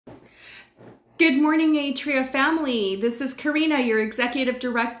Good morning, Atria family. This is Karina, your executive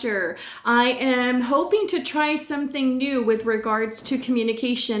director. I am hoping to try something new with regards to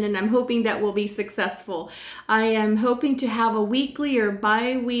communication, and I'm hoping that will be successful. I am hoping to have a weekly or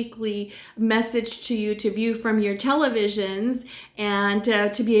bi-weekly message to you to view from your televisions and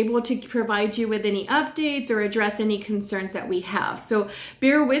to be able to provide you with any updates or address any concerns that we have. So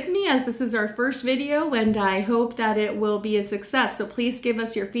bear with me as this is our first video, and I hope that it will be a success. So please give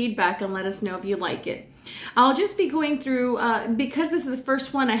us your feedback and let us know if you like it. I'll just be going through, because this is the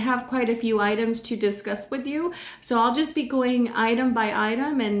first one, I have quite a few items to discuss with you. So I'll just be going item by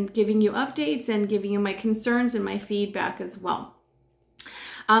item and giving you updates and giving you my concerns and my feedback as well.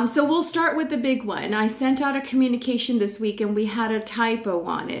 So we'll start with the big one. I sent out a communication this week and we had a typo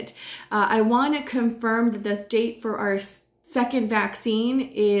on it. I want to confirm that the date for our second vaccine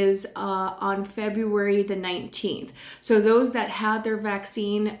is on February the 19th. So those that had their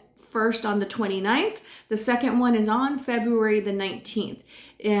vaccine first on the 29th, the second one is on February the 19th.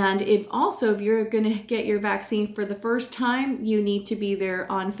 And if you're going to get your vaccine for the first time, you need to be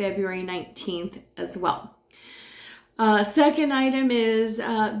there on February 19th as well. Second item is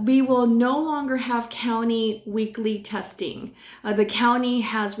we will no longer have county weekly testing. The county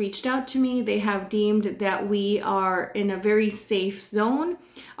has reached out to me. They have deemed that we are in a very safe zone.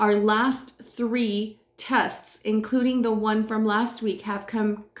 Our last 3 tests, including the one from last week, have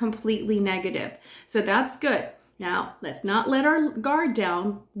come completely negative. So that's good. Now, let's not let our guard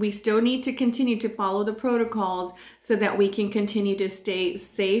down. We still need to continue to follow the protocols so that we can continue to stay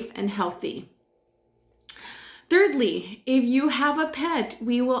safe and healthy. Thirdly, if you have a pet,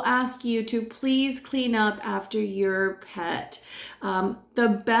 we will ask you to please clean up after your pet.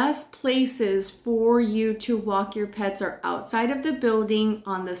 The best places for you to walk your pets are outside of the building,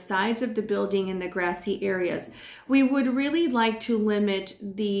 on the sides of the building, in the grassy areas. We would really like to limit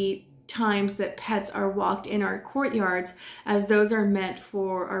the times that pets are walked in our courtyards, as those are meant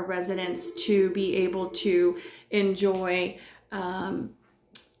for our residents to be able to enjoy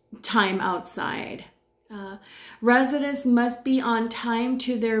time outside. Residents must be on time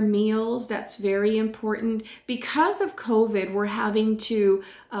to their meals. That's very important. Because of COVID, we're having to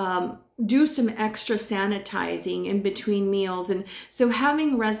do some extra sanitizing in between meals. And so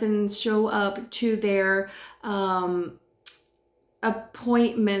having residents show up to their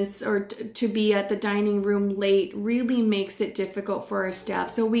appointments or to be at the dining room late really makes it difficult for our staff.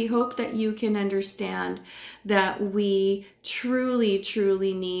 So we hope that you can understand that we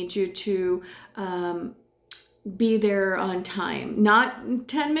truly need you to be there on time. Not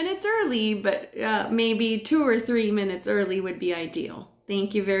 10 minutes early, but maybe 2 or 3 minutes early would be ideal.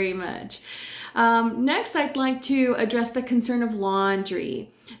 Thank you very much. Next, I'd like to address the concern of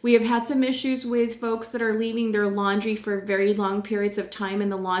laundry. We have had some issues with folks that are leaving their laundry for very long periods of time in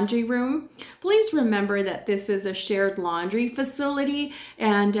the laundry room. Please remember that this is a shared laundry facility,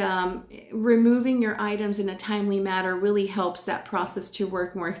 and removing your items in a timely manner really helps that process to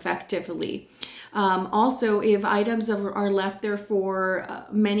work more effectively. Also, if items are left there for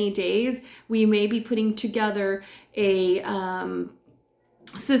many days, we may be putting together a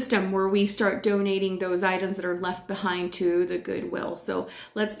system where we start donating those items that are left behind to the Goodwill. So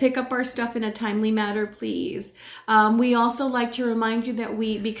let's pick up our stuff in a timely manner, please. We also like to remind you that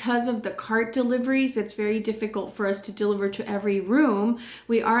because of the cart deliveries, it's very difficult for us to deliver to every room.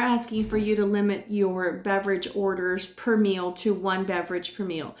 We are asking for you to limit your beverage orders per meal to 1 beverage per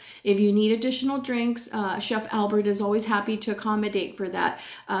meal. If you need additional drinks, Chef Albert is always happy to accommodate for that,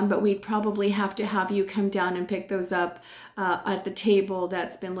 but we'd probably have to have you come down and pick those up at the table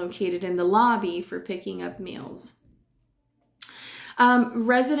that's been located in the lobby for picking up meals.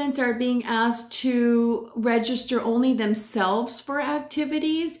 Residents are being asked to register only themselves for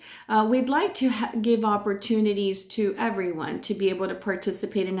activities. We'd like to give opportunities to everyone to be able to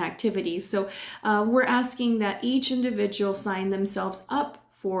participate in activities. So we're asking that each individual sign themselves up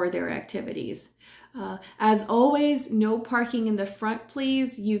for their activities. As always, no parking in the front,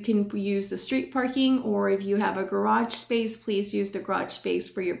 please. You can use the street parking, or if you have a garage space, please use the garage space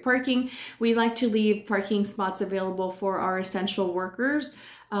for your parking. We like to leave parking spots available for our essential workers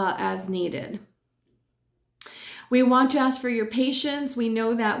as needed. We want to ask for your patience. We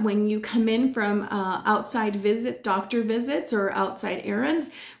know that when you come in from outside doctor visits or outside errands,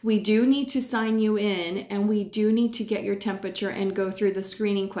 we do need to sign you in, and we do need to get your temperature and go through the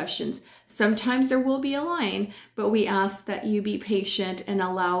screening questions. Sometimes there will be a line, but we ask that you be patient and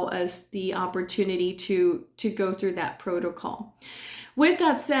allow us the opportunity to go through that protocol. With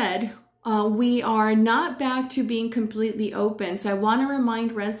that said, we are not back to being completely open. So I want to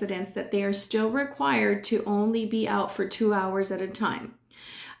remind residents that they are still required to only be out for 2 hours at a time.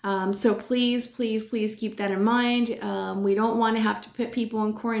 So please, please, please keep that in mind. We don't want to have to put people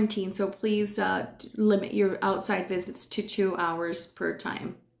in quarantine, so please limit your outside visits to 2 hours per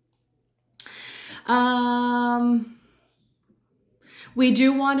time. We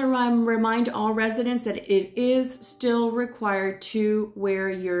do want to remind all residents that it is still required to wear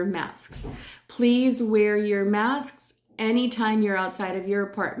your masks. Please wear your masks anytime you're outside of your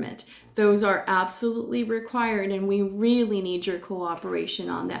apartment. Those are absolutely required, and we really need your cooperation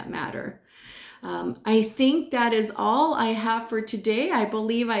on that matter. I think that is all I have for today. I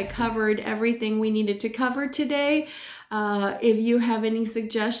believe I covered everything we needed to cover today. If you have any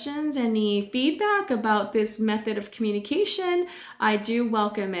suggestions, any feedback about this method of communication, I do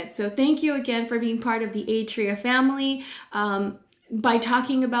welcome it. So thank you again for being part of the Atria family. By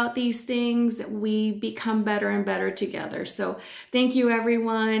talking about these things, we become better and better together. So thank you,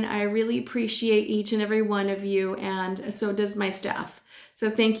 everyone. I really appreciate each and every one of you, and so does my staff. So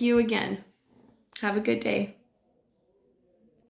thank you again. Have a good day.